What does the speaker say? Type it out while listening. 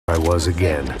was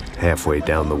again, halfway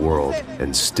down the world,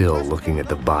 and still looking at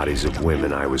the bodies of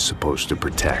women I was supposed to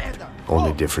protect.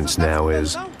 Only difference now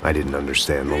is, I didn't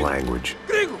understand the language.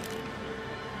 Gringo!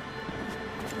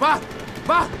 Vai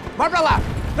pra lá!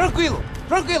 Tranquilo,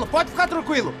 tranquilo, pode ficar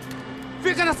tranquilo.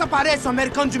 Fica nessa parede, seu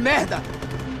americano de merda!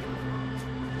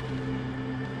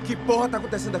 Que porra tá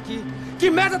acontecendo aqui? Que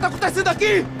merda tá acontecendo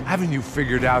aqui? Haven't you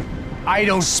figured out I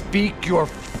don't speak your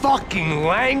fucking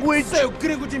language? Seu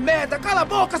gringo de merda! Cala a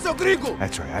boca, seu gringo!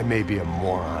 That's right, I may be a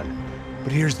moron,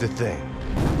 but here's the thing.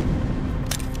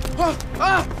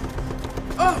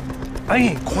 I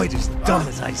ain't quite as dumb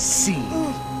as I seem.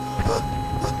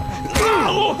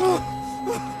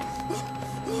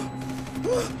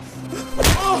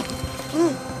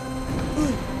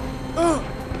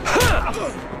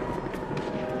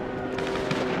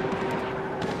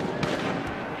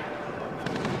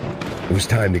 It was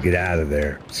time to get out of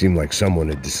there. Seemed like someone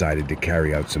had decided to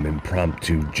carry out some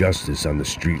impromptu justice on the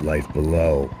street life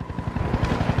below.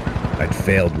 I'd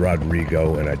failed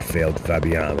Rodrigo and I'd failed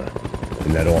Fabiana.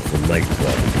 In that awful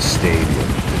nightclub, the stadium,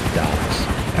 the docks.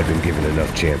 I'd been given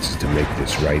enough chances to make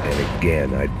this right, and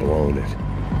again I'd blown it.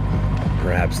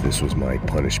 Perhaps this was my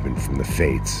punishment from the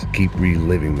fates. Keep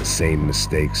reliving the same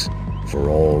mistakes for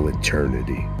all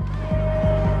eternity.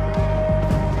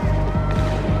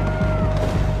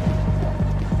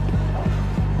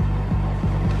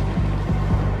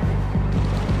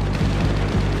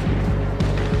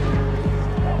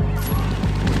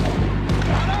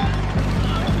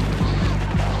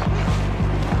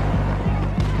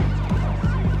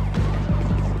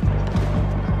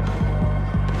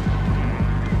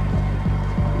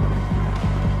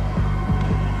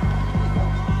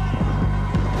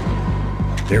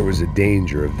 There was a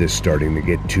danger of this starting to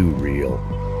get too real.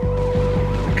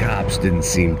 The cops didn't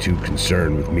seem too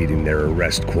concerned with meeting their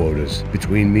arrest quotas.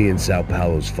 Between me and Sao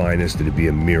Paulo's finest, it'd be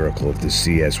a miracle if the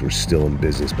CS were still in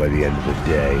business by the end of the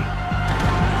day.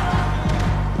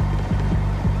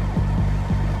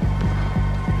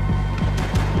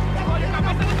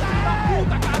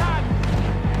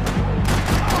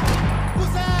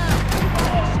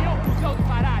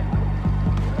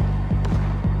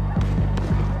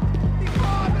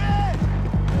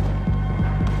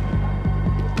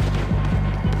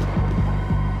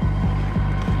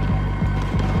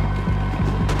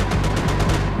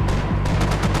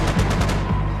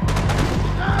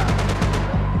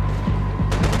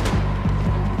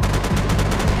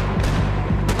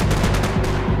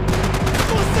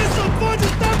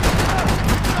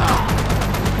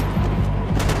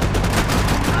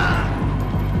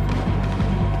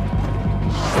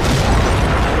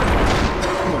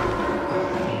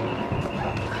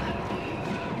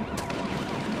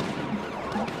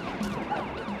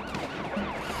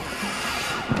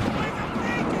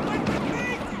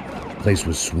 The place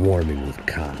was swarming with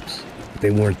cops, but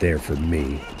they weren't there for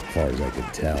me, as far as I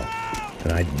could tell,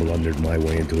 and I'd blundered my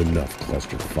way into enough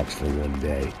clusterfucks for one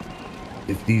day.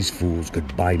 If these fools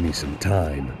could buy me some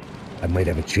time, I might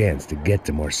have a chance to get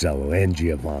to Marcelo and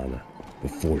Giovanna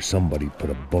before somebody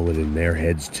put a bullet in their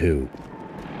heads too.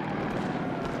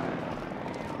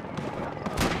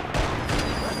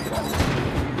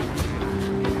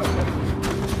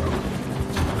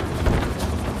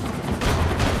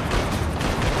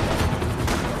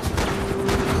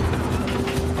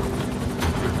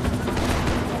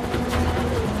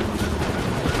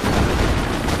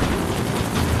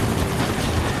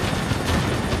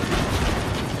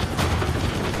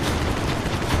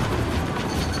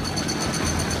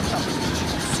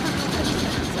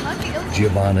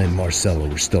 Giovanna and Marcelo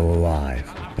were still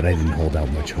alive, but I didn't hold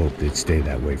out much hope they'd stay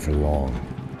that way for long.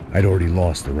 I'd already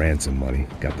lost the ransom money,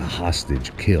 got the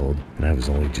hostage killed, and I was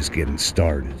only just getting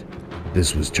started.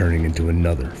 This was turning into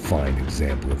another fine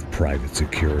example of private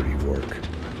security work.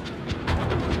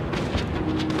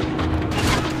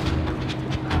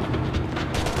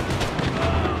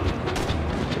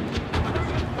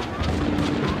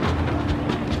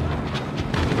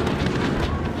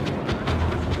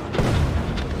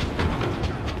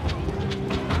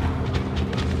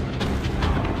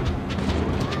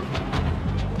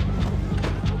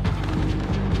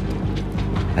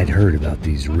 I'd heard about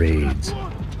these raids,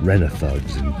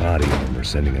 Rena-thugs in body armor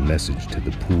sending a message to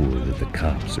the poor that the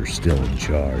cops are still in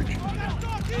charge.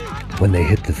 When they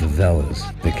hit the favelas,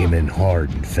 they came in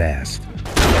hard and fast.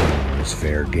 It was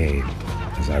fair game,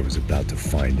 as I was about to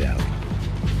find out.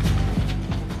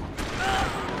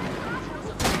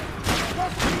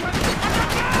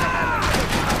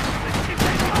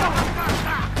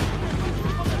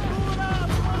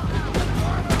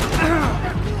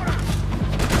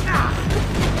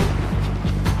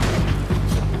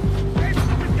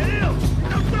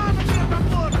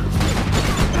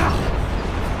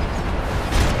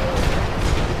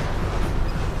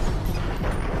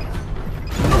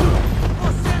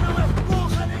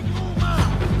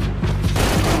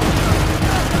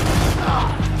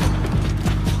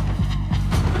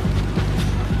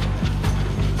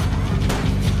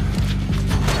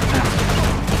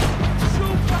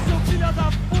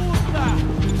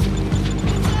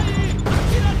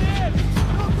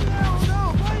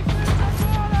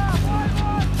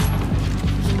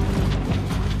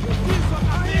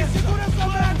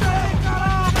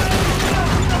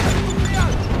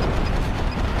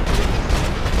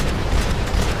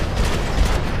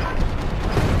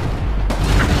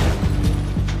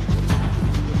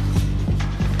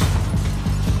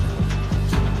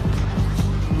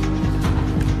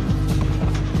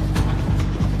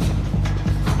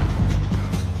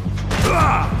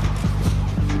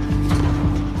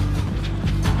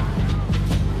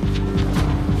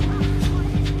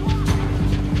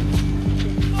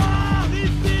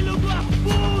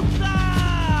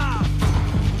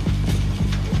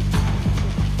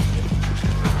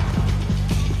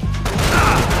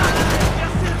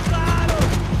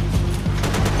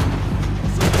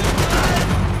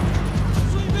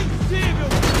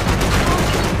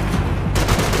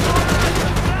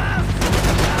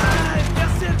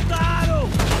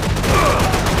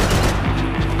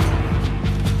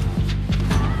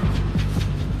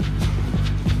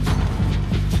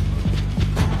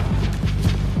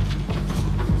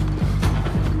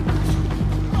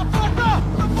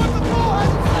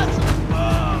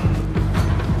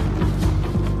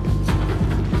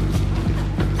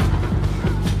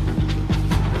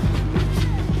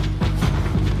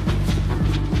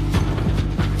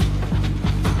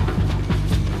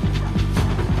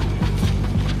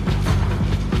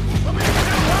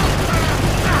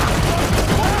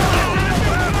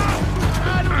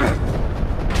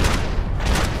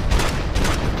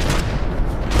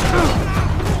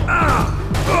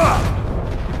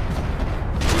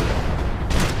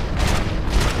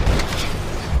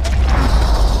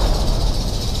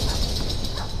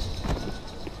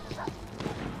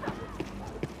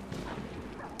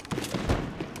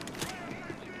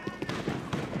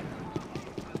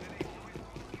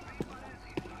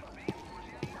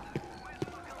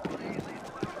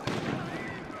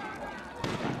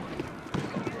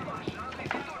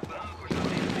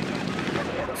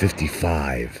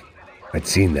 55. I'd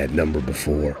seen that number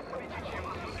before.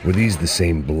 Were these the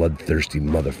same bloodthirsty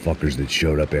motherfuckers that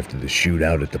showed up after the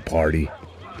shootout at the party?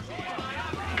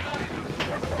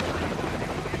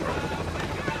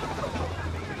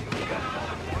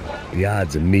 The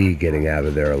odds of me getting out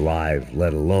of there alive,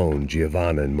 let alone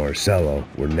Giovanna and Marcello,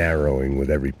 were narrowing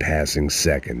with every passing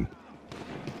second.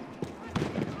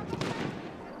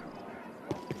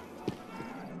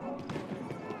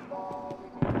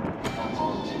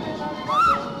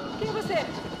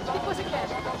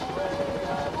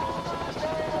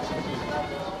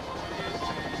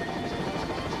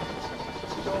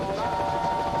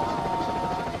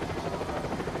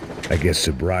 I guess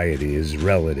sobriety is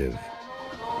relative.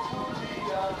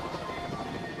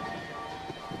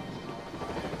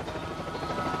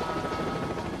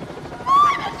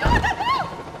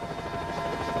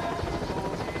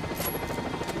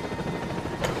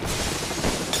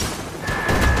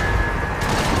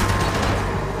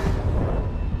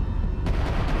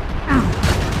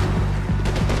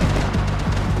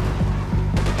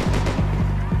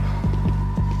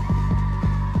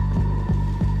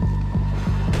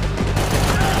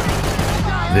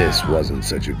 This wasn't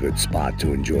such a good spot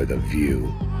to enjoy the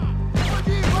view.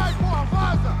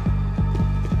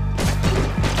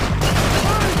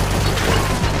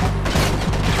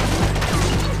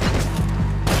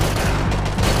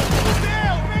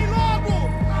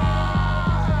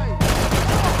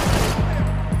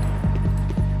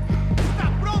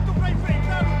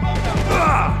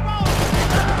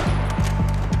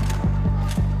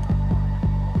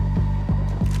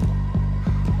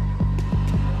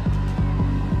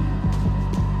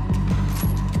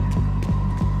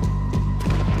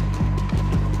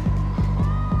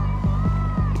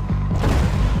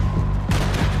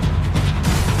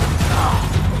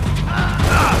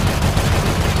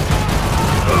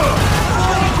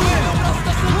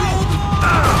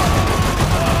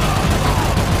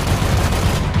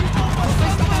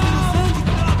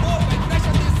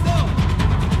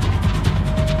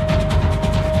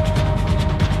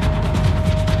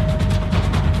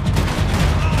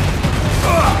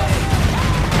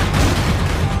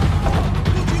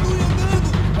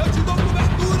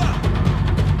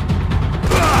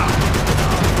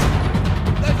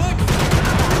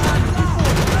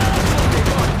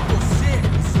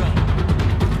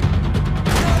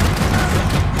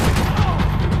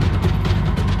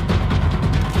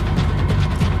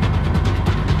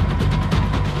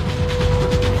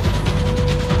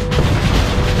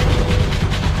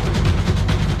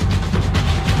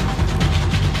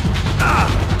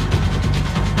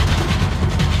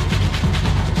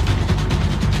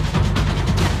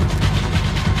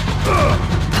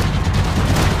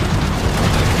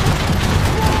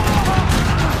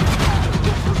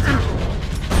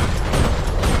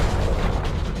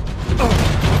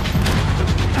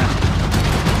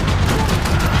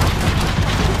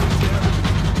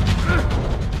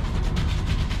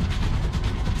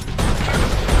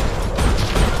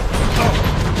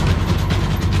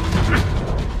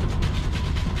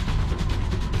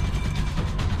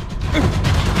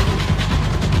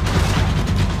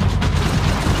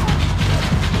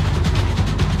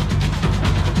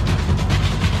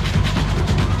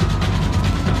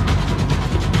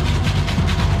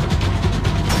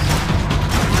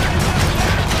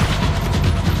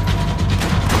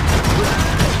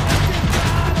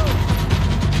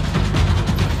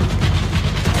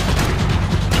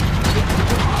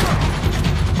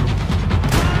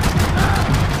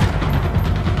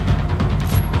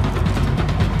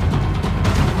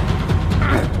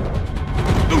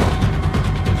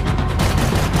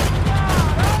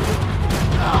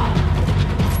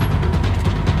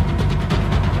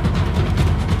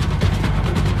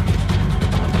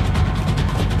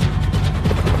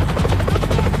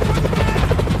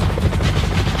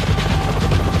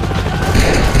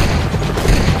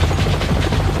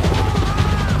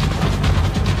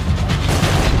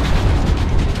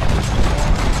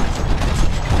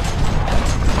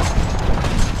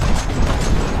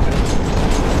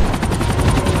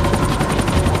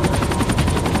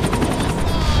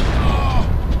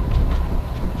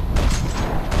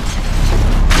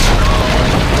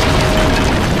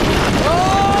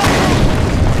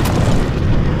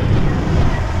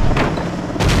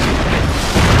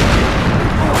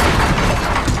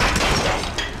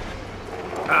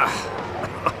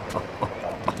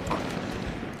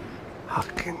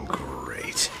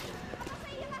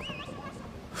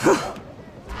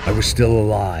 I was still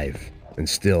alive, and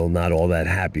still not all that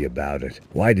happy about it.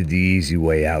 Why did the easy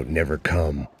way out never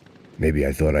come? Maybe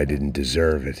I thought I didn't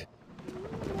deserve it.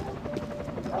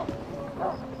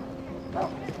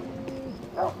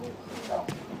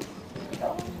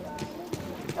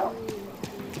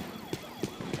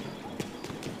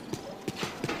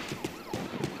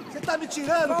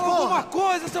 serrano, Fala porra! alguma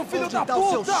coisa, seu filho da Onde tá o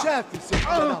seu puta! chefe, seu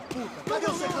filho da puta? Cadê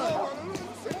o serrano?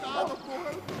 Nada,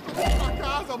 porra. Eu vou pra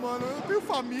casa, mano. Eu tenho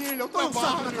família, eu Põe um saco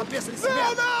na trabalho. cabeça desse Não,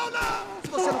 merda! não! Se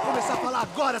você não começar a falar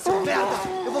agora, seu merda,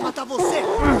 eu vou matar você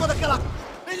com toda aquela...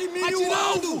 Elimine o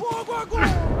alvo! Fogo agora!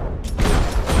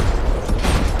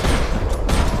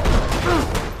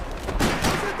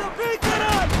 Você também,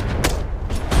 caralho!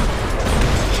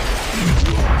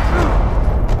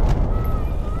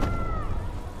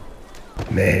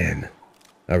 Man,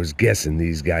 I was guessing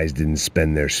these guys didn't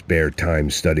spend their spare time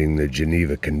studying the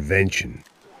Geneva Convention.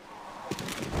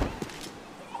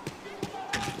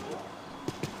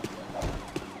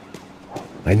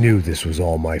 I knew this was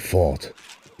all my fault,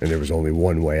 and there was only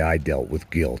one way I dealt with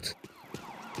guilt.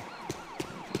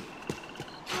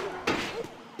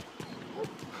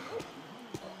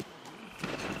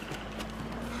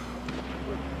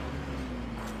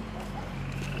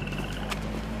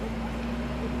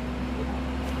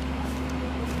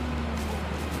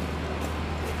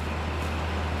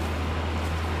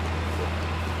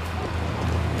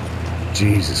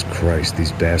 Jesus Christ,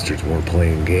 these bastards weren't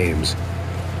playing games.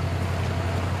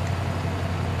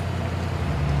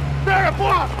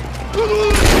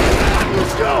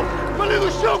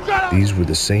 These were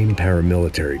the same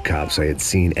paramilitary cops I had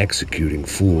seen executing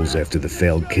fools after the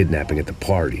failed kidnapping at the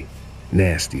party.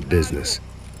 Nasty business.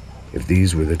 If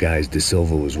these were the guys De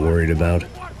Silva was worried about,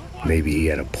 maybe he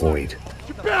had a point.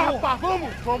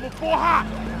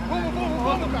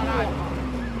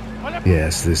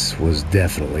 Yes, this was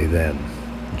definitely them.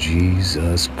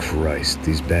 Jesus Christ,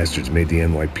 these bastards made the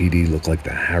NYPD look like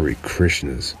the Hare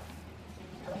Krishnas.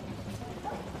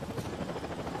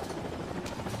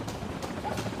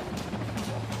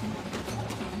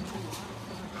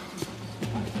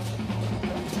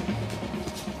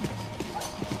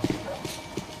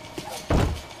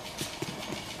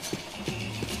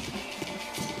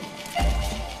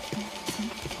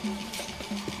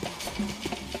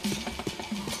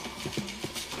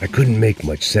 I couldn't make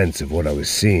much sense of what I was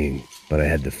seeing, but I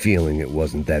had the feeling it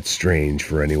wasn't that strange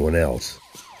for anyone else.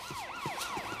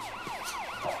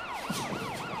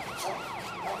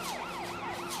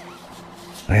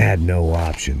 I had no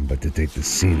option but to take the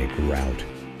scenic route.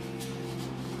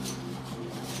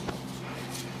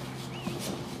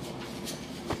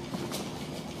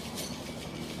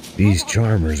 These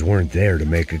charmers weren't there to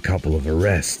make a couple of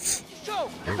arrests.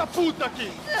 Essa puta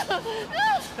aqui!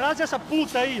 Traz essa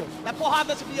puta aí, ó. Dá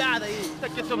porrada nesse viado aí! Isso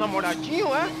aqui é seu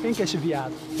namoradinho, é? Quem que é esse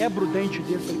viado? Quebra o dente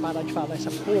dele pra ele parar de falar essa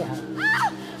porra.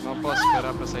 Não posso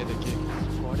esperar pra sair daqui.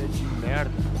 História de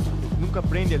merda. Nunca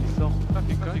aprende a lição.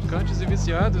 Traficantes e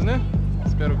viciados, né?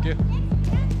 Espero o quê?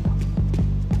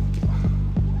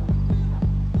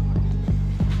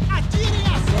 Atirem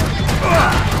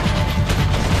assim!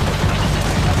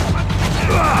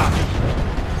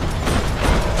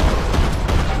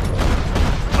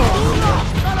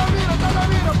 Tá na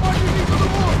mira! Pode vir todo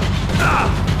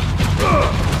mundo!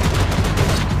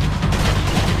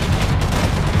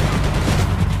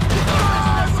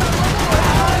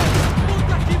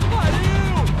 Puta que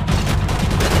pariu!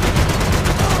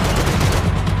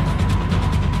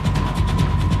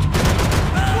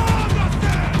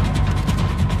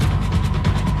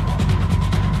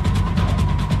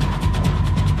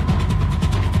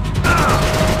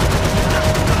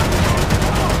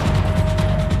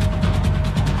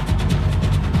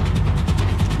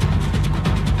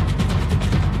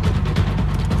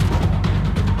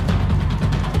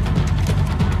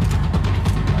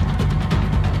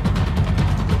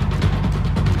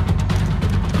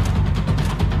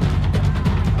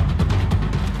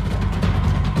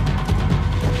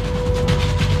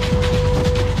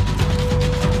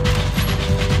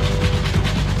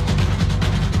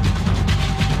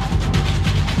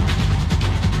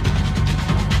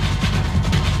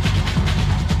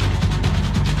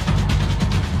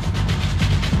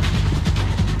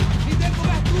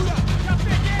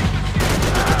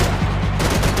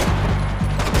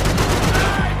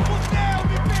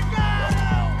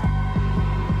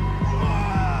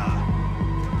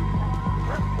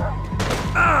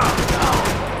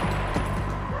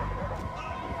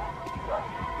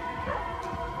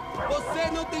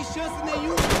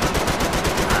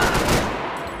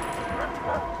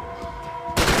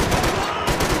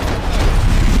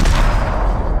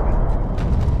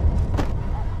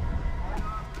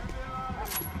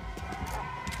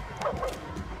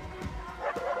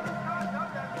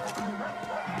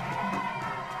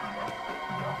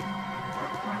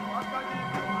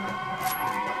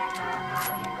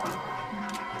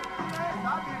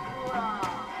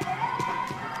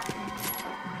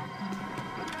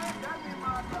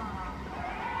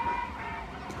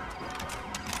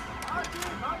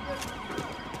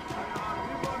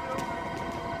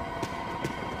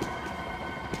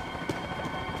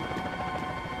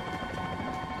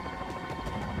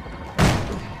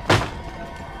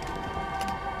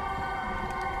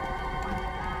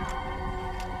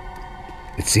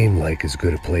 seemed like as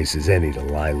good a place as any to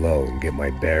lie low and get my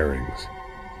bearings.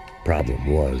 Problem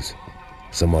was,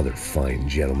 some other fine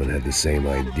gentleman had the same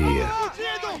idea.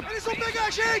 Eles vão pegar a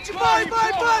gente! Vai!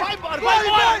 Vambora,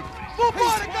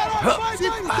 caralho! Se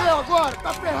fudeu agora,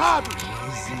 tá ferrado!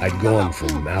 I'd gone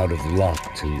from out of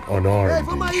luck to unarmed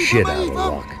and shit out of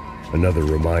luck. Another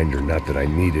reminder, not that I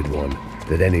needed one,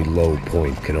 that any low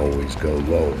point can always go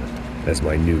lower, as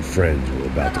my new friends were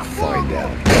about to find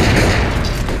out.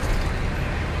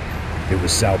 It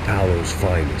was Sao Paulo's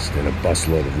finest and a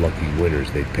busload of lucky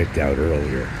winners they'd picked out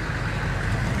earlier.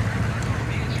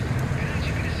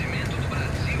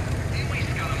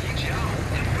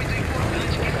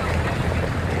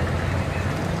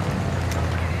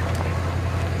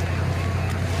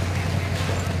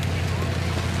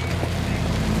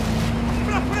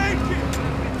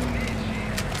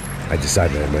 I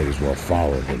decided I might as well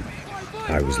follow them.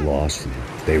 I was lost and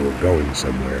they were going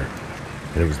somewhere,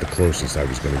 and it was the closest I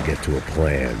was going to get to a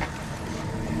plan.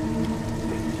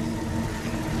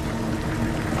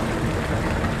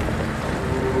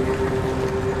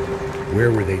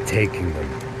 Where were they taking them?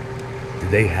 Did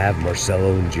they have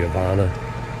Marcelo and Giovanna?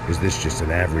 Was this just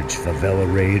an average favela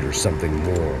raid or something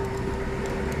more?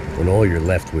 When all you're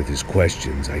left with is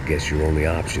questions, I guess your only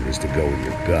option is to go with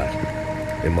your gut.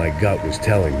 And my gut was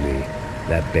telling me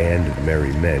that band of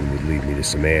merry men would lead me to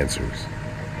some answers.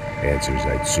 Answers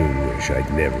I'd soon wish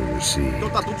I'd never received. Então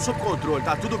tá tudo sob controle,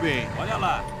 tá tudo bem. Olha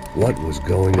lá. What was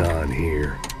going on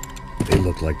here? They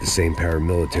looked like the same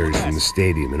paramilitaries from the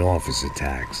stadium in office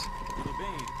attacks.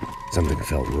 Something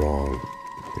felt wrong.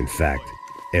 In fact,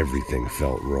 everything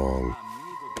felt wrong.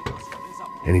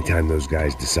 Anytime those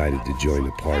guys decided to join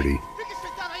the party,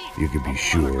 you could be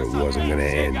sure it wasn't gonna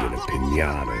end in a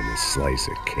piñata and a slice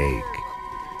of cake.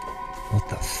 What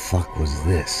the fuck was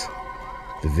this?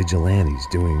 The vigilantes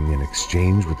doing an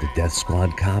exchange with the death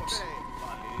squad cops?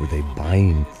 Were they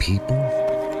buying people?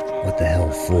 What the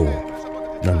hell for?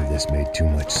 None of this made too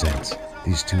much sense.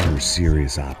 These two were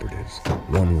serious operatives.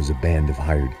 One was a band of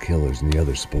hired killers and the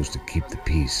other supposed to keep the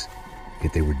peace.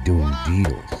 Yet they were doing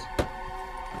deals.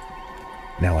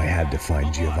 Now I had to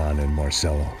find Giovanna and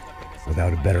Marcelo.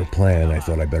 Without a better plan, I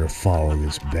thought I better follow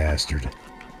this bastard.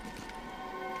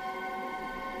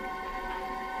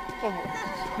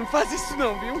 Não faz isso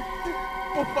não, viu?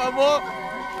 Por favor,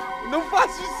 não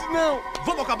faça isso não!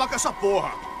 Vamos acabar com essa porra!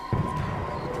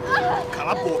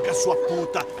 Cala a boca, sua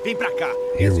puta! Vem pra cá!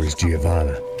 Here was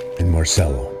Giovanna and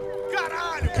Marcelo.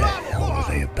 Caralho, What the hell were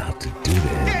they about to do to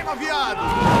him? queima, viado!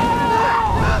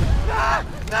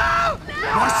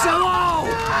 Marcelo!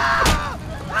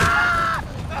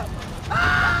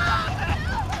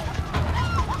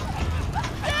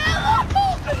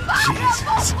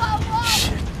 Jesus!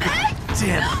 Shit!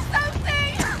 Damn!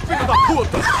 Filho da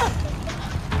puta!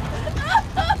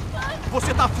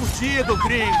 Você tá fudido,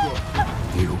 gringo!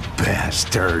 You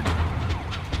bastard!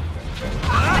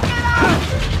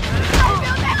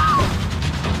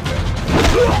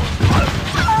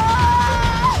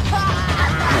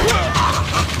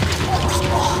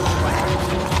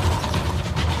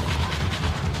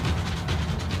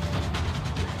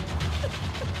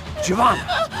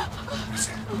 Giovanna! It's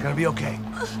gonna be okay.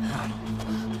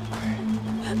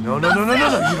 No. You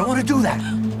don't want to do that.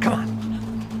 Come on.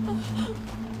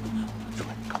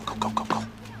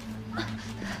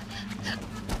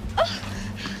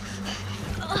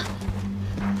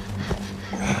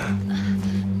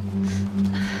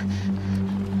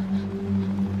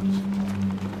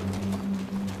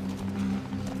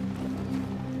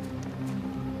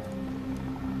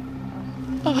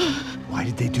 Go. Why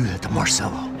did they do that to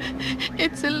Marcelo?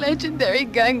 It's a legendary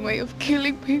gang way of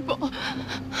killing people.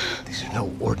 These are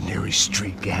no ordinary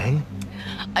street gang.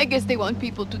 I guess they want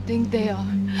people to think they are.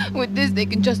 With this, they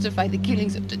can justify the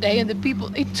killings of today and the people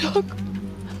they took.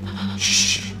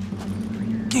 Shh.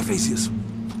 Quem fez isso?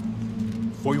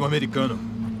 Foi um americano.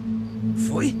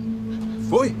 Foi?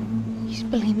 He's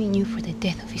blaming you for the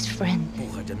death of his friend.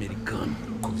 Porra de americano.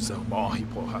 Cusão, morre,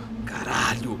 porra.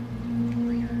 Caralho.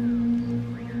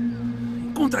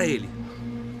 Encontra ele.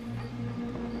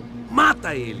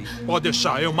 Mata ele. Pode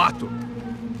deixar, eu mato.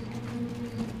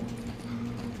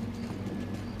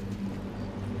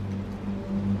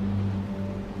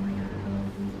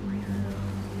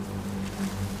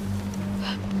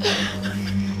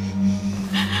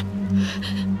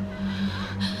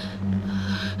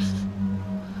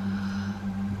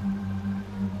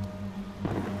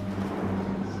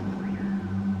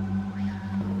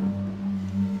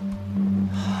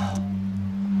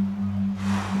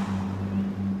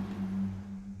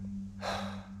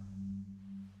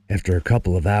 After a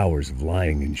couple of hours of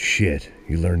lying and shit,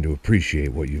 you learn to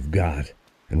appreciate what you've got.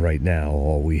 And right now,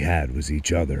 all we had was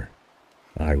each other.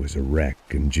 I was a wreck,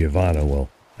 and Giovanna, well,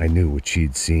 I knew what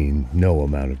she'd seen no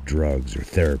amount of drugs or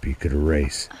therapy could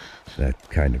erase. That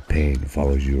kind of pain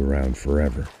follows you around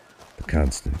forever. The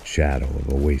constant shadow of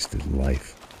a wasted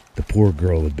life. The poor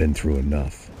girl had been through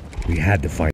enough. We had to find